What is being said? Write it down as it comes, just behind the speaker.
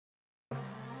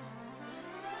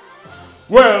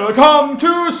Welcome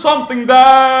to something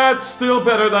that's still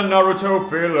better than Naruto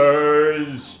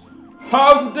fillers.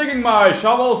 How's it digging, my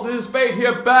shovels? This is Spade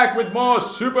here, back with more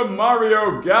Super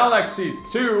Mario Galaxy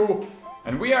 2.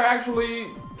 And we are actually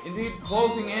indeed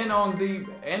closing in on the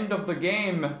end of the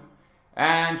game.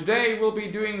 And today we'll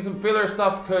be doing some filler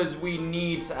stuff because we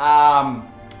need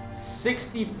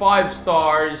 65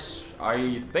 stars,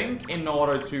 I think, in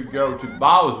order to go to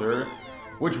Bowser.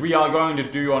 Which we are going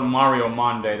to do on Mario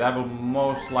Monday. That will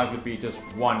most likely be just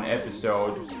one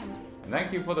episode. And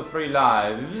thank you for the 3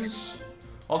 lives.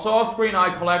 Also off screen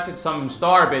I collected some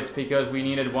star bits because we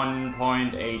needed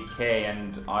 1.8k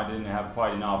and I didn't have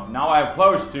quite enough. Now I have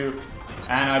close to,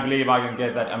 and I believe I can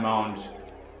get that amount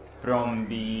from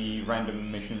the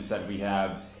random missions that we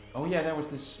have. Oh yeah, there was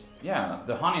this, yeah,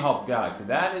 the Honey Hop Galaxy.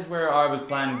 That is where I was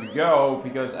planning to go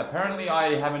because apparently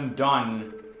I haven't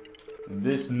done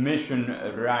this mission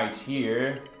right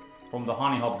here from the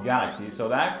Honey Hop Galaxy, so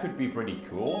that could be pretty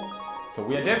cool. So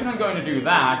we are definitely going to do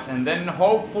that, and then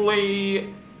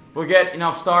hopefully we'll get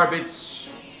enough star bits,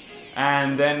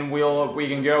 and then we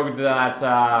can go to that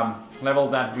level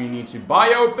that we need to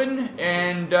buy open,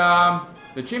 and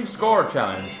the chimp score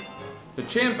challenge. The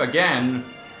chimp again.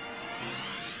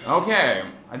 Okay,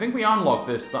 I think we unlocked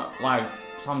this like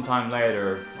sometime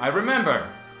later. I remember.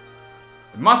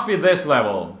 It must be this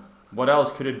level. What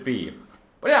else could it be?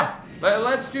 But yeah,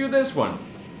 let's do this one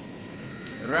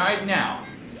right now.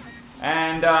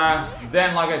 And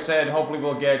then, like I said, hopefully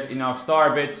we'll get enough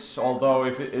star bits. Although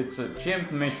if it's a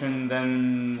chimp mission,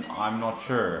 then I'm not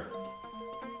sure.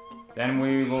 Then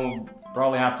we will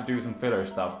probably have to do some filler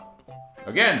stuff.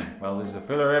 Again, well, this is a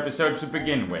filler episode to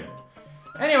begin with.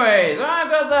 Anyways,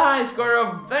 I've got the high score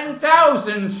of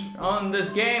 10,000 on this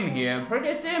game here.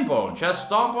 Pretty simple. Just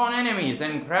stomp on enemies,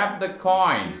 then grab the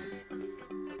coin.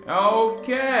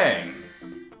 Okay.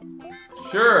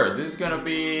 Sure, this is gonna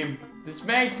be... This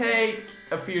may take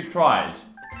a few tries.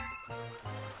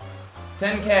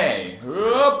 10k.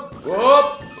 Whoop,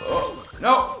 whoop, oh,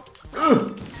 no.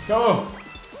 Come on.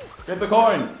 Get the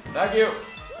coin. Thank you.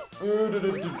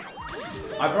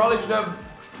 I probably should have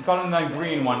gotten that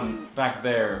green one back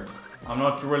there. I'm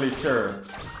not really sure.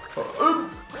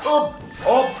 Up.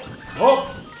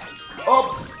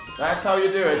 That's how you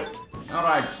do it.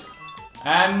 Alright.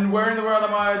 And where in the world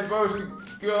am I supposed to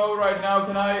go right now?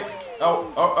 Can I...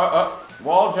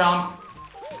 Wall jump.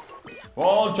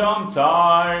 Wall jump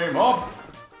time. Up.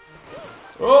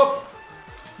 Up.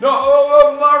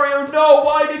 No, Mario, no.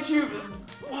 Why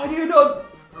do you not...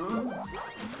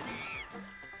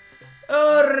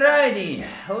 Alrighty.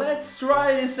 Let's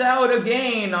try this out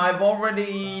again. I've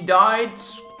already died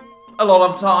a lot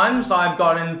of times. I've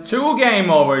gotten 2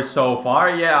 game overs so far.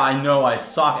 Yeah, I know I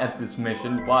suck at this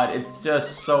mission, but it's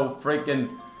just so freaking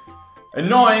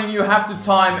annoying. You have to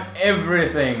time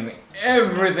everything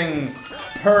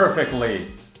perfectly.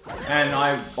 And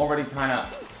I've already kind of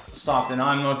stopped, and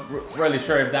I'm not really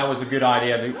sure if that was a good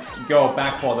idea to go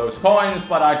back for those coins,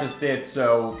 but I just did,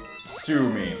 so sue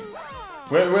me.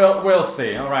 We'll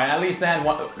see. Alright, at least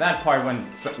that part went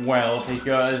well,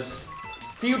 because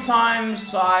few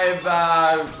times I've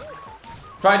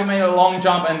tried to make a long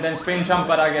jump and then spin jump,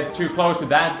 but I get too close to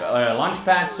that launch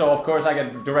pad, so of course I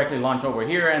get directly launch over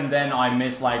here, and then I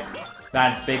miss like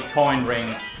that big coin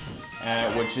ring,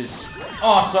 which is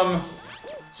awesome.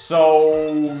 So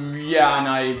yeah, and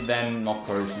I then of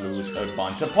course lose a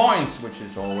bunch of points, which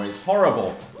is always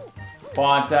horrible.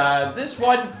 But this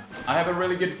one, I have a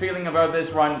really good feeling about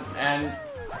this run, and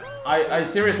I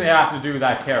seriously have to do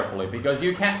that carefully, because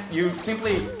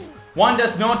one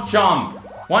does not jump.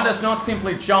 One does not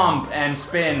simply jump and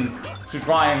spin to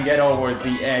try and get over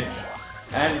the edge.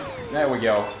 And there we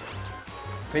go.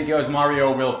 Because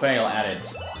Mario will fail at it.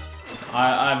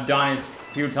 I've done it a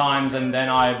few times and then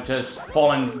I've just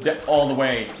fallen all the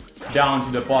way down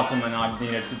to the bottom, and I've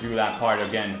needed to do that part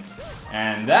again.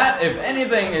 And that, if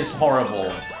anything, is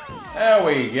horrible. There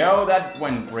we go. That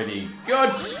went pretty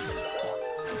good.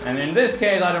 And in this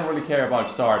case, I don't really care about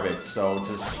star bits, so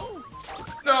just...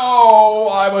 No,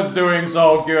 I was doing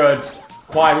so good.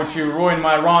 Why would you ruin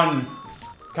my run?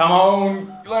 Come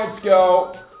on, let's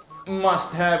go.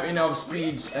 Must have enough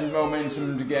speed and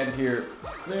momentum to get here.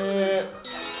 And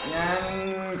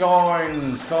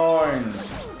coins.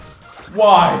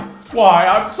 Why?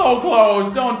 I'm so close.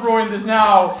 Don't ruin this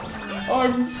now.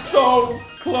 I'm so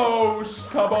close.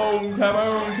 Come on.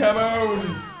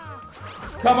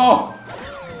 Come on.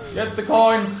 Get the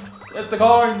coins,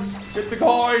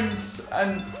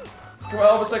 and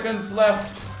 12 seconds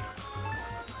left.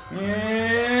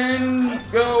 And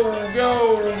go.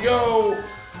 Go.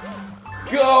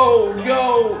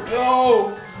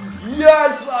 Yes!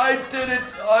 Yes, I did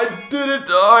it! I did it!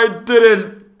 I did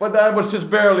it! But that was just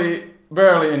barely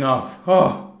enough.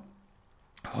 Oh,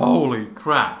 holy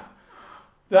crap.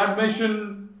 That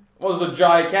mission was a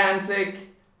gigantic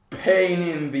pain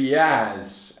in the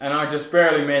ass. And I just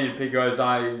barely made it because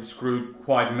I screwed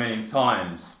quite many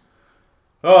times.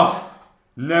 Oh,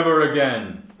 never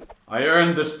again. I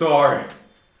earned the star.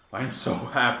 I'm so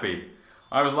happy.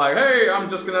 I was like, hey, I'm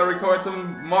just gonna record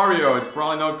some Mario. It's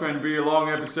probably not going to be a long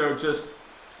episode, just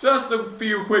a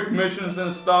few quick missions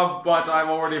and stuff, but I've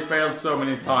already failed so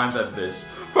many times at this.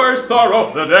 First star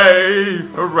of the day!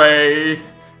 Hooray!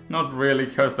 Not really,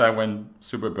 because that went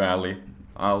super badly.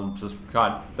 I'll just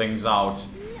cut things out.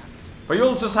 But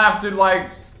you'll just have to,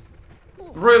 like,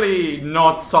 really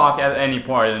not suck at any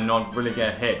part and not really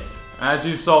get hit. As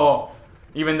you saw,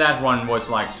 even that one was,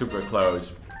 like, super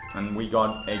close. And we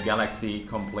got a galaxy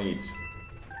complete.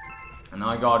 And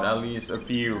I got at least a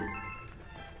few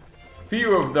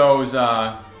of those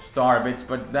star bits,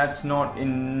 but that's not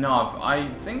enough. I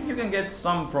think you can get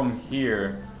some from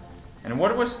here. And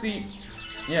what was the...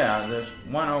 Yeah, there's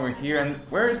one over here. And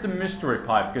where is the mystery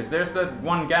pipe? Because there's that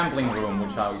one gambling room,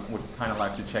 which I would kind of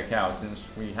like to check out since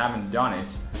we haven't done it.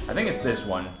 I think it's this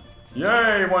one.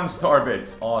 Yay, 1 star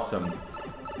bit. Awesome.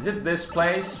 Is it this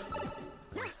place?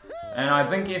 And I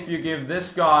think if you give this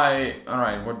guy...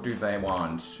 Alright, what do they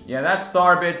want? Yeah, that's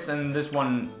star bits, and this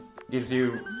one gives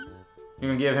you... You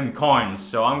can give him coins.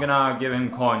 So I'm gonna give him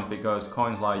coins because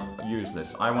coins are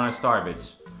useless. I want star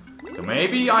bits. So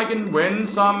maybe I can win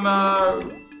some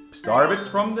star bits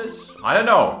from this? I don't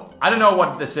know. I don't know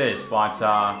what this is, but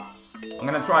I'm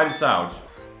gonna try this out.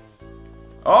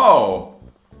 Oh!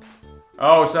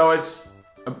 Oh, so it's...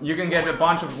 You can get a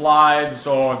bunch of lives,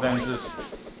 or then just...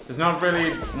 There's not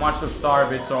really much of star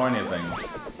bits or anything.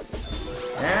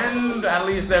 And at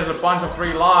least there's a bunch of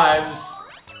free lives.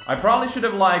 I probably should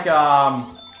have, like,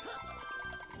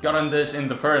 gotten this in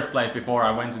the first place before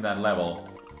I went to that level.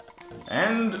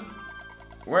 And...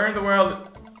 Where in the world...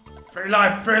 Free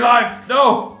life! Free life!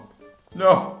 No!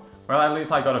 No! Well, at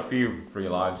least I got a few free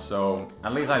lives, so...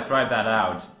 At least I tried that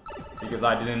out. Because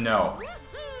I didn't know.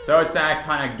 So it's that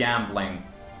kind of gambling.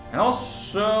 And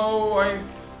also,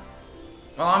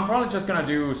 well, I'm probably just gonna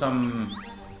do some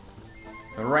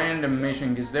random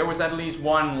mission, because there was at least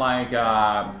one, like,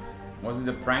 was it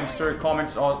the prankster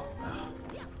comments or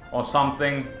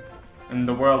something in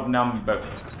the world number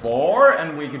 4,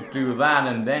 and we could do that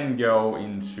and then go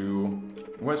into...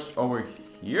 What's over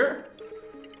here?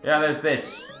 Yeah, there's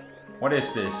this. What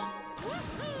is this?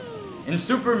 In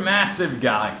Supermassive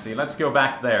Galaxy. Let's go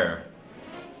back there.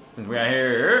 Since we are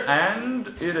here, and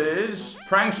it is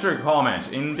Prankster Comment,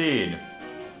 indeed.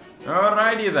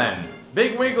 Alrighty then.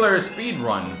 Big Wiggler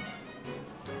speedrun.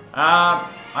 I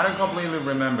don't completely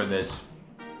remember this.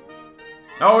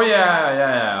 Oh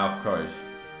yeah, of course.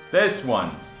 This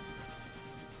one.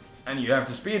 And you have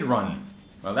to speedrun.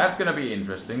 Well, that's gonna be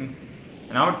interesting.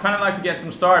 And I would kind of like to get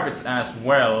some star bits as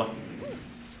well.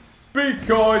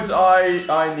 Because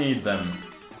I need them.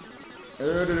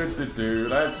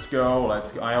 Let's go,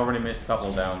 I already missed a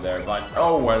couple down there, but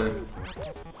oh well.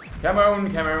 Come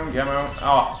on.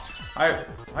 Oh,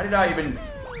 why did I even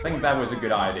think that was a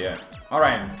good idea?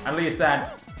 Alright, at least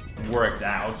that worked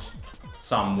out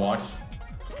somewhat.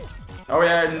 Oh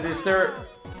yeah, and is there...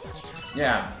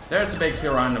 Yeah, there's the big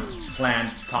piranha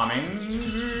plant coming.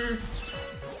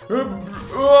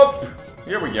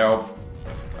 Here we go.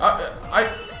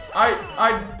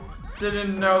 I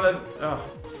didn't know that...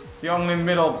 The only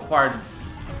middle part...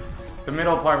 The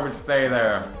middle part would stay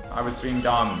there. I was being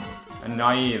dumb and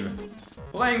naive.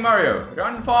 Playing Mario,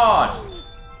 run fast!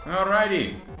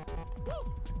 Alrighty.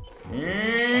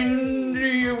 And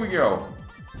here we go.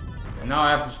 And now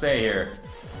I have to stay here.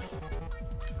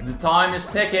 The time is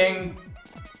ticking.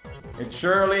 It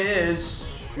surely is.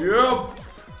 Yup.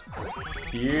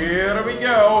 Here we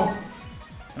go.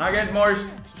 And I get more...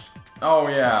 Oh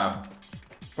yeah.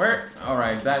 Where?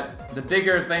 Alright, the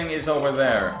digger thing is over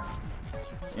there.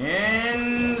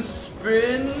 And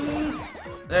spin.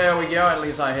 There we go, at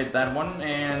least I hit that one.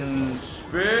 And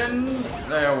spin.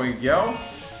 There we go.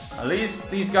 At least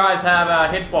these guys have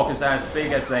hitboxes as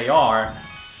big as they are.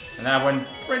 And that went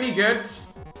pretty good.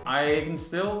 I can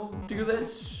still do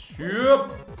this.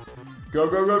 Yep. Go.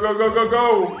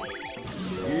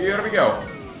 Here we go.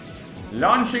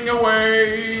 Launching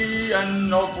away.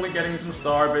 And hopefully getting some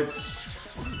star bits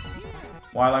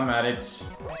while I'm at it.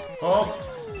 Oh.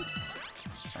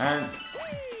 And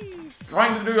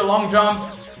trying to do a long jump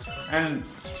and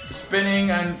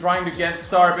spinning and trying to get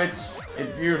star bits.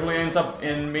 It usually ends up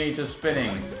in me just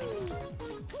spinning.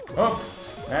 Oh.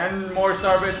 And more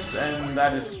star bits, and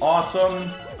that is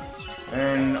awesome.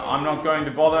 And I'm not going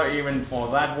to bother even for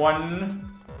that one.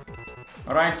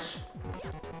 Alright.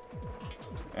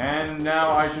 And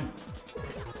now I should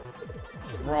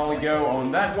probably go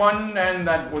on that one, and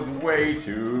that was way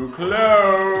too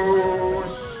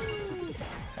close.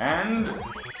 And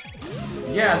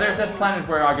yeah, there's that planet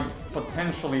where I could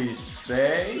potentially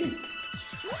stay.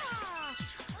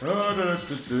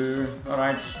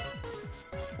 Alright.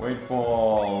 Wait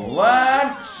for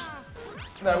that.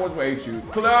 That was way too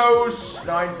close.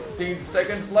 19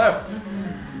 seconds left.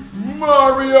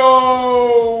 Mario!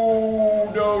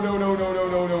 No, no, no, no, no,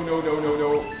 no, no, no, no, no,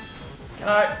 no. Can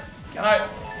I?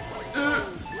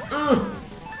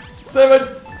 7,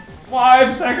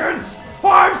 5 seconds,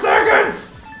 5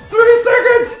 seconds, 3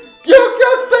 seconds. You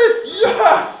got this.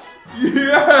 Yes,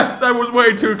 yes. That was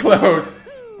way too close.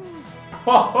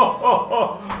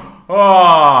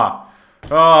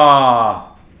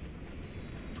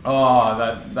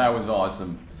 That was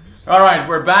awesome. All right,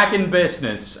 we're back in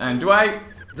business. And did I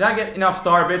get enough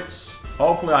star bits?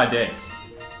 Hopefully I did.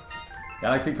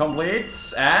 Galaxy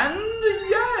completes, and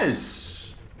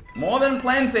yes, more than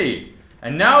plenty.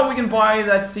 And now we can buy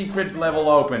that secret level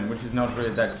open, which is not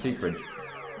really that secret.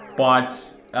 But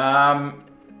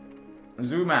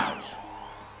zoom out.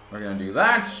 We're gonna do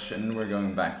that, and we're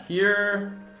going back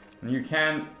here. And you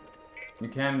can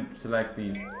select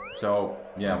these. So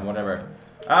yeah, whatever.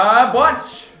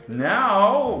 But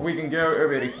now we can go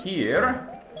over to here,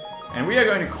 and we are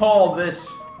going to call this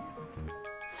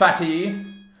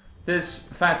this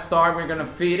fat star. We're gonna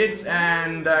feed it,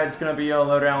 and it's gonna be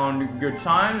all around good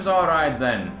times. Alright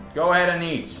then, go ahead and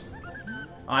eat.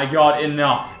 I got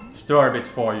enough star bits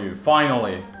for you,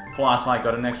 finally. Plus I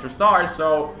got an extra star,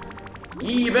 so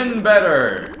even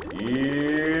better.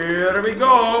 Here we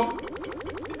go.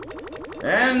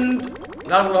 And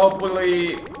that will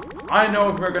hopefully, I don't know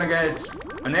if we're gonna get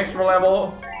an extra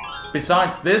level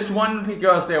besides this one,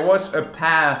 because there was a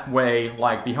pathway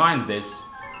like behind this.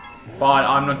 But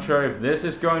I'm not sure if this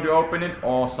is going to open it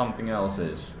or something else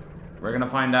is. We're gonna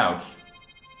find out.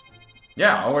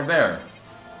 Yeah, over there.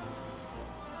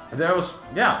 There was,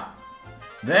 yeah.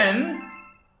 Then,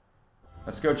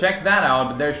 let's go check that out.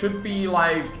 But there should be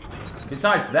like,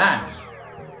 besides that,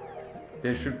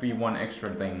 there should be one extra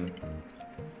thing.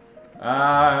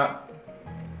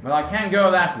 Well, I can't go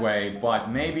that way, but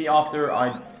maybe after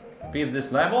I beat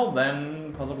this level,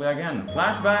 then possibly again.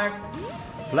 Flashback,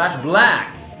 Flash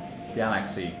Black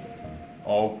Galaxy.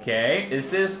 Okay, is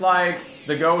this like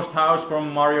the ghost house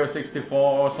from Mario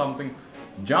 64 or something?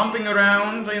 Jumping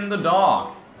around in the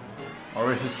dark?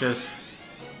 Or is it just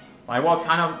like what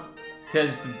kind of,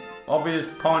 because the obvious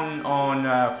pun on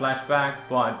flashback,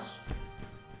 but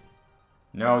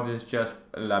no, this is just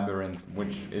a labyrinth,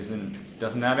 which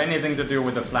doesn't have anything to do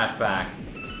with the flashback.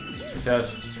 It's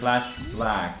just flash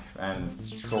black and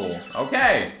cool.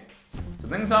 Okay, so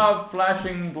things are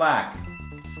flashing black.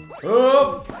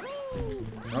 Oh!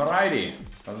 Alrighty,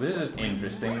 well, this is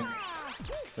interesting.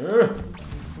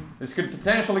 This could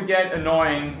potentially get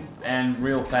annoying and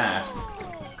real fast.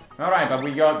 Alright, but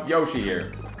we got Yoshi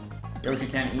here. Yoshi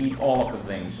can eat all of the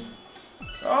things.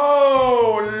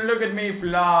 Oh, look at me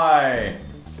fly.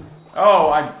 Oh,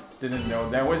 I didn't know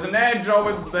there was an edge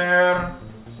over there.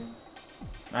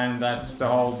 And that's the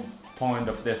whole point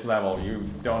of this level. You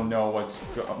don't know what's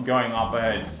going up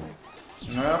ahead.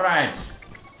 Alright.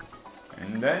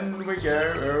 And then we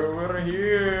go over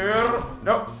here.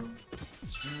 No.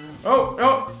 Oh,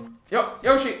 no.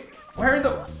 Yoshi, where in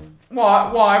the...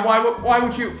 Why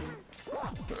would you...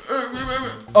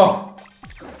 Oh.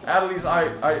 At least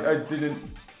I didn't...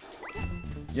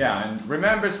 Yeah, and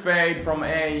remember Spade, from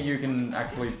A you can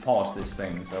actually pause this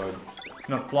thing, so it's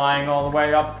not flying all the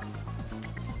way up.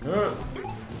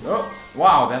 Oh,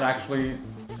 wow, that actually,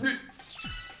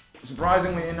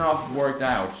 surprisingly enough, worked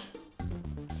out.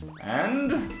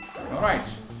 And, alright.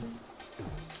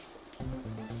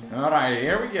 Alright,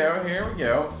 here we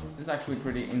go. This is actually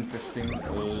pretty interesting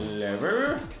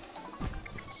lever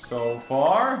so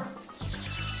far.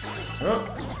 Oh.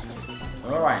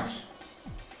 Alright.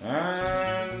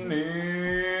 And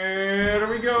here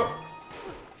we go.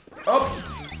 Oh,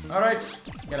 alright.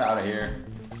 Get out of here.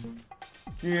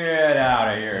 Get out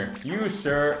of here. You,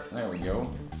 sir. There we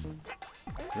go.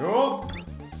 Oh.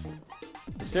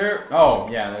 Is there... Oh,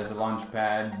 yeah, there's a launch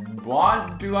pad.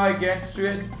 What? Do I get to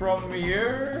it from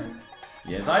here?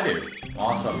 Yes, I do.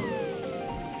 Awesome.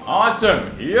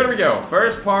 Awesome. Here we go.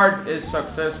 First part is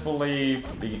successfully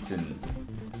beaten.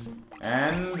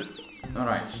 And...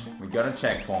 Alright, we got a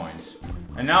checkpoint.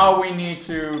 And now we need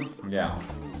to, yeah,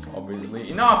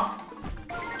 obviously enough.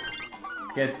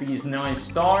 Get these nice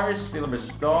stars, silver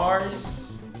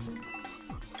stars.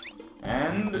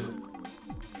 And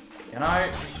can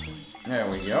I? There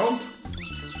we go.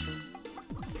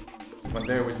 But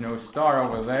there was no star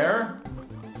over there.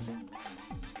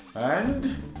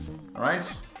 And alright.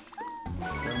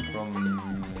 Then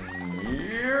from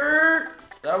here.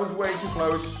 That was way too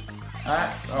close.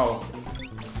 Oh.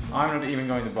 I'm not even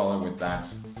going to bother with that.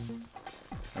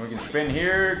 And we can spin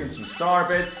here, get some star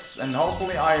bits, and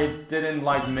hopefully I didn't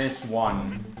like miss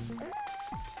one.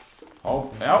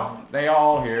 Oh, yep, they are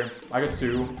all here. I got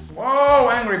two. Whoa,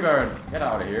 Angry Bird! Get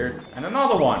out of here. And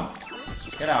another one!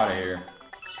 Get out of here.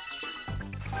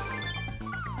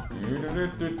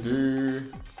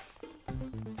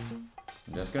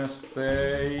 I'm just gonna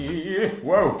stay.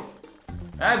 Whoa!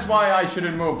 That's why I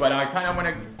shouldn't move, but I kind of want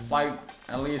to, like,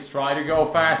 at least try to go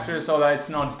faster so that it's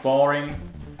not boring.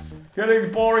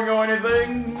 Getting boring or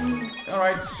anything.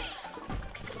 Alright.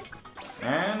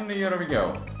 And here we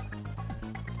go.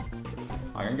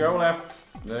 I can go left.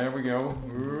 There we go.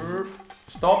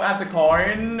 Stop at the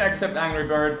coin, except Angry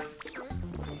Bird.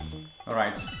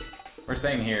 Alright. We're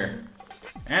staying here.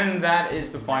 And that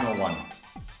is the final one.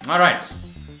 Alright.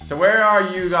 So where are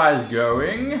you guys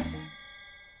going?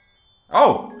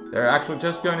 Oh! They're actually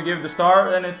just going to give the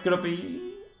star and it's going to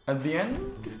be at the end.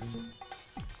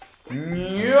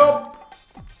 Yup.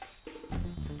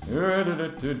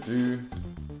 The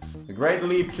great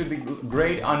leap to the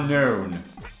great unknown.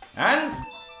 And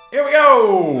here we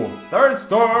go! Third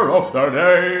star of the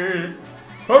day!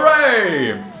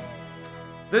 Hooray!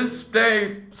 This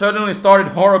day certainly started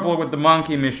horrible with the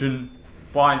monkey mission,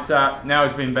 but now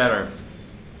it's been better.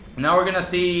 Now we're gonna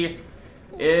see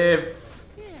if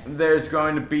there's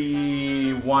going to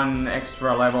be one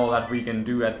extra level that we can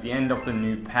do at the end of the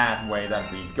new pathway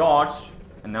that we got.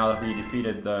 And now that we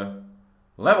defeated the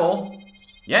level,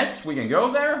 yes, we can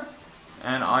go there.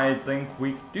 And I think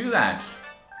we could do that.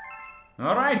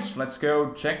 Alright, let's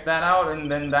go check that out. And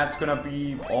then that's gonna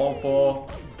be all for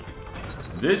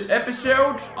this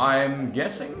episode, I'm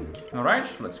guessing. Alright,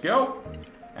 let's go.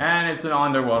 And it's an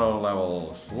underwater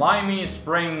level. Slimy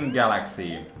Spring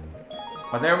Galaxy.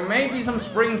 But there may be some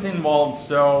springs involved,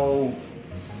 so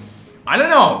I don't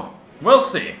know. We'll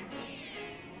see.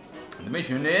 The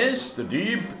mission is the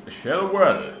deep shell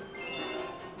well.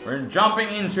 We're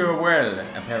jumping into a well,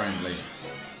 apparently.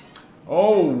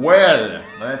 Oh, well.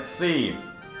 Let's see.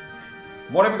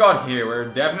 What have we got here? We're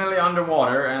definitely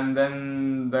underwater, and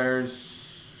then there's...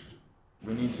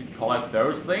 we need to collect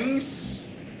those things.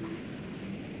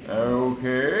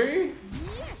 Okay.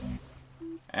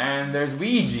 And there's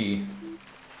Ouija.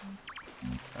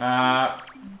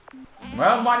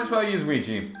 Well, might as well use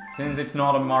Ouija, since it's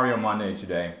not a Mario Monday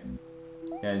today.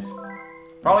 Yes.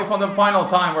 Probably for the final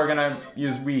time we're gonna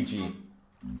use Ouija.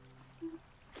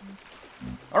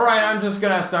 Alright, I'm just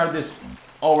gonna start this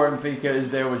over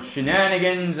because there was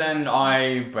shenanigans and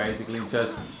I basically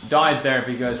just died there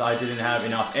because I didn't have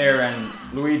enough air and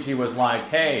Luigi was like,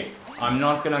 hey, I'm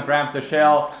not gonna grab the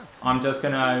shell, I'm just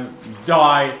gonna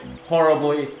die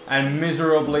horribly and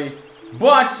miserably.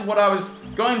 But what I was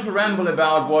going to ramble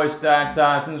about was that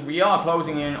since we are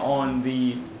closing in on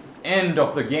the end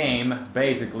of the game,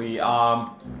 basically,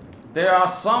 there are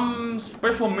some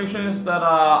special missions that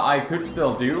I could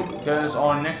still do, because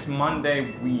on next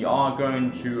Monday we are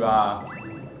going to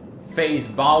face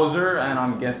Bowser, and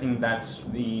I'm guessing that's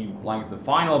the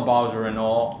final Bowser and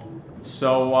all.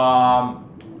 So,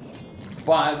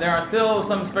 but there are still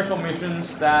some special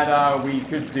missions that we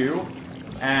could do,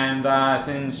 and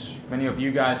since many of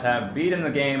you guys have beaten the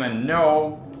game and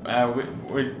know,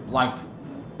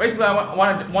 basically I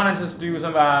want to just do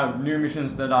some new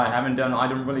missions that I haven't done. I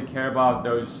don't really care about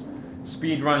those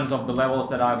speed runs of the levels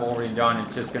that I've already done.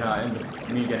 It's just gonna end up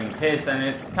me getting pissed, and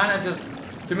it's kind of just,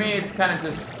 to me, it's kind of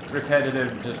just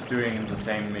repetitive, just doing the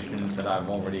same missions that I've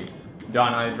already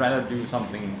done. I'd rather do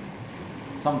something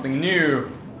new,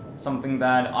 something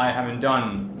that I haven't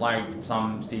done, like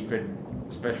some secret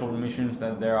special missions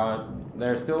that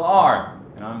there still are.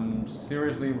 And I'm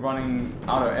seriously running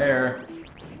out of air.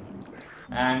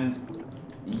 And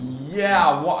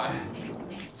yeah, what?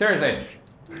 Seriously,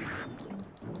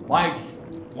 like,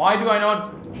 why do I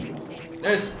not?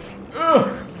 There's go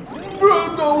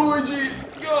Luigi,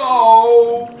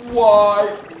 go!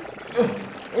 Why?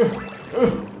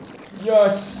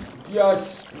 Yes,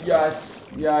 yes, yes,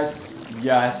 yes,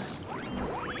 yes.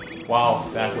 Wow,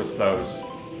 that was close.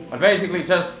 But basically,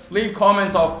 just leave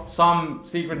comments of some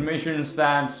secret missions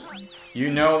that you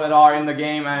know that are in the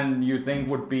game and you think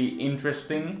would be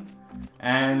interesting,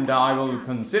 and I will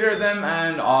consider them,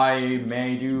 and I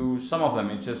may do some of them.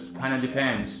 It just kind of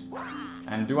depends.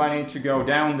 And do I need to go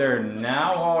down there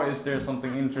now, or is there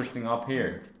something interesting up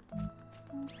here?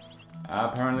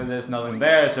 Apparently there's nothing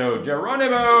there, so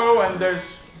Geronimo, and there's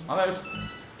other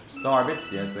star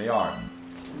bits. Yes, they are.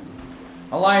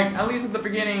 Like, at least at the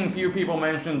beginning, few people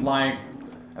mentioned, like,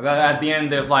 that at the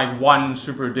end there's, like, one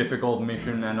super difficult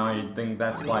mission, and I think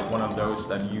that's, like, one of those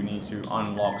that you need to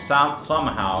unlock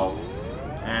somehow.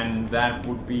 And that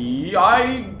would be...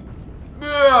 Mario...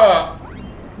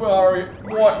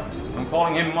 What? I'm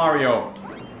calling him Mario.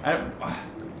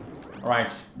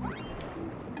 Alright.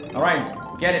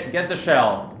 Alright, get the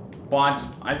shell. But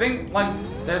I think, like,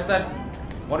 there's that...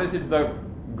 What is it? The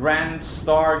Grand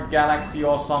Star Galaxy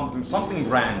or something. Something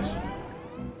grand.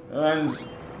 And...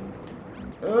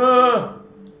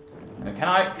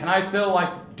 can I still,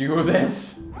 like, do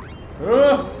this?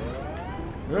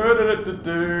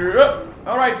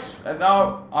 Alright, and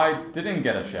now I didn't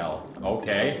get a shell.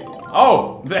 Okay.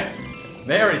 Oh!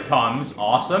 There it comes.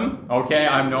 Awesome. Okay,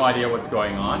 I have no idea what's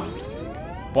going on.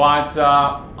 But,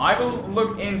 I will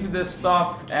look into this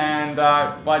stuff, and,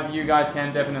 but you guys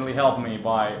can definitely help me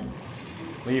by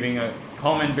leaving a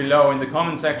comment below in the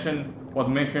comment section. What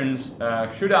missions,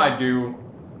 should I do,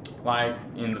 like,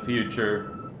 in the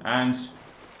future? And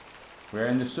we're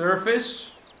in the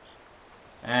surface.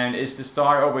 And is the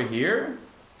star over here?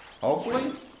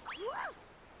 Hopefully?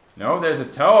 No, there's a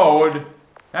toad.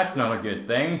 That's not a good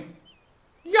thing.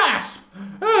 Yes!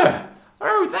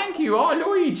 Oh, thank you. Oh,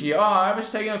 Luigi. Oh, I was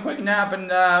taking a quick nap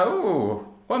and, ooh.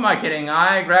 What am I kidding?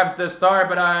 I grabbed the star,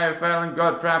 but I fell and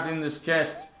got trapped in this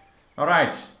chest.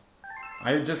 Alright.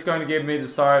 Are you just going to give me the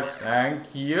star?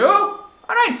 Thank you.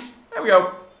 Alright. There we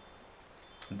go.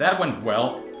 That went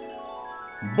well.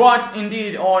 But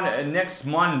indeed, on next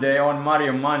Monday, on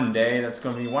Mario Monday, that's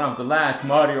going to be one of the last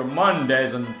Mario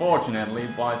Mondays, unfortunately.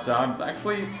 But I've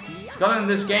actually gotten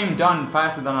this game done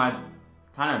faster than I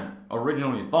kind of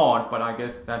originally thought. But I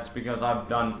guess that's because I've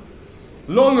done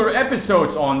longer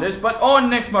episodes on this. But on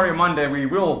next Mario Monday, we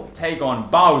will take on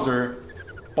Bowser.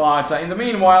 But in the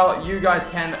meanwhile, you guys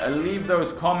can leave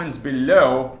those comments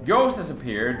below. Ghost has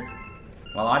appeared.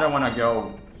 Well, I don't want to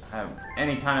go have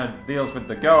any kind of deals with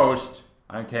the ghost.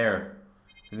 I don't care.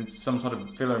 It's some sort of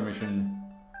filler mission.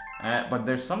 But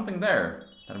there's something there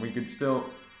that we could still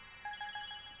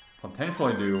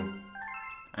potentially do.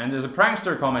 And there's a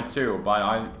prankster comment too,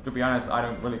 but to be honest, I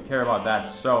don't really care about that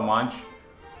so much.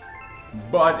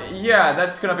 But yeah,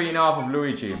 that's gonna be enough of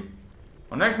Luigi.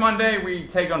 On next Monday, we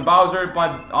take on Bowser,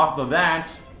 but after that,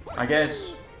 I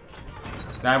guess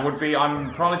that would be...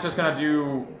 I'm probably just gonna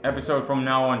do episode from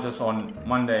now on just on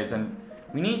Mondays, and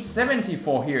we need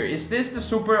 74 here. Is this the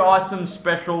super awesome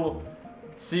special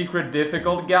secret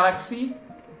difficult galaxy?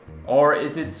 Or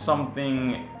is it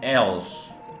something else?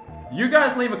 You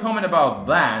guys leave a comment about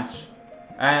that.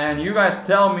 And you guys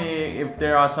tell me if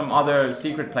there are some other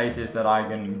secret places that I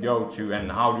can go to and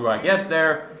how do I get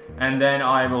there. And then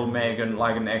I will make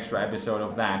an extra episode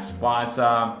of that. But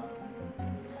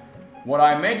what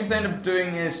I may just end up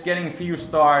doing is getting a few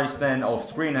stars then off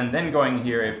screen and then going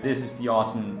here if this is the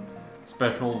awesome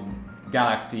special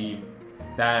galaxy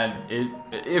that is,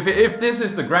 if this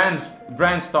is the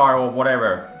grand star or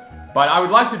whatever. But I would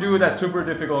like to do that super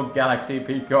difficult galaxy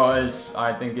because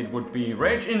I think it would be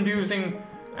rage inducing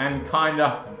and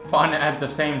kinda fun at the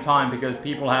same time because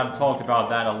people have talked about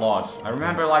that a lot. I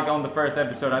remember like on the first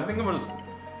episode, I think it was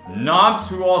Knobs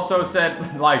who also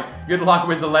said like good luck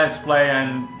with the let's play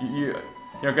and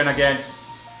you're gonna get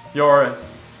your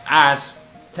ass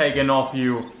taken off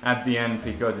you at the end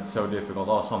because it's so difficult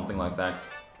or something like that.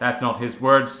 That's not his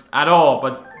words at all,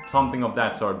 but something of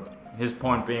that sort. His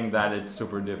point being that it's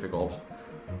super difficult.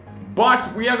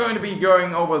 But we are going to be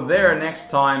going over there next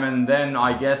time, and then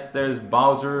I guess there's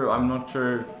Bowser. I'm not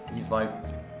sure if he's like...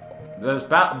 There's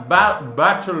Battle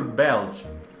Belt.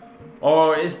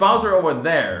 Or is Bowser over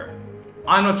there?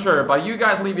 I'm not sure, but you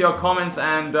guys leave your comments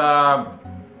and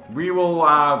we will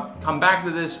come back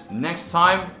to this next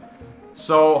time.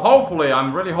 So hopefully,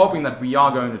 I'm really hoping that we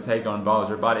are going to take on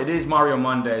Bowser, but it is Mario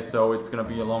Monday, so it's going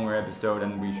to be a longer episode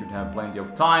and we should have plenty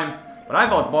of time. But I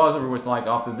thought Bowser was like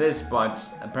after this, but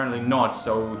apparently not,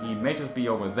 so he may just be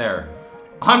over there.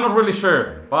 I'm not really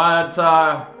sure, but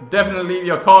definitely leave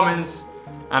your comments,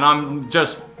 and I'm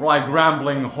just like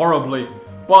rambling horribly.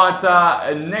 But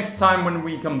next time when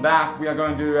we come back, we are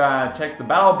going to check the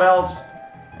battle belts,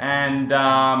 and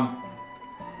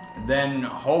then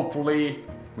hopefully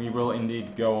we will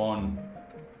indeed go on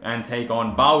and take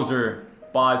on Bowser.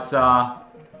 But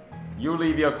you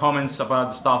leave your comments about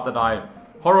the stuff that I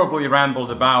horribly rambled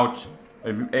about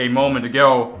a moment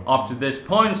ago up to this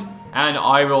point, and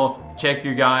I will check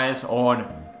you guys on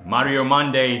Mario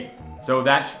Monday. So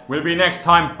that will be next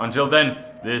time. Until then,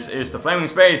 this is the Flaming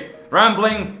Spade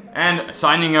rambling and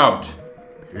signing out.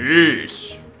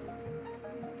 Peace.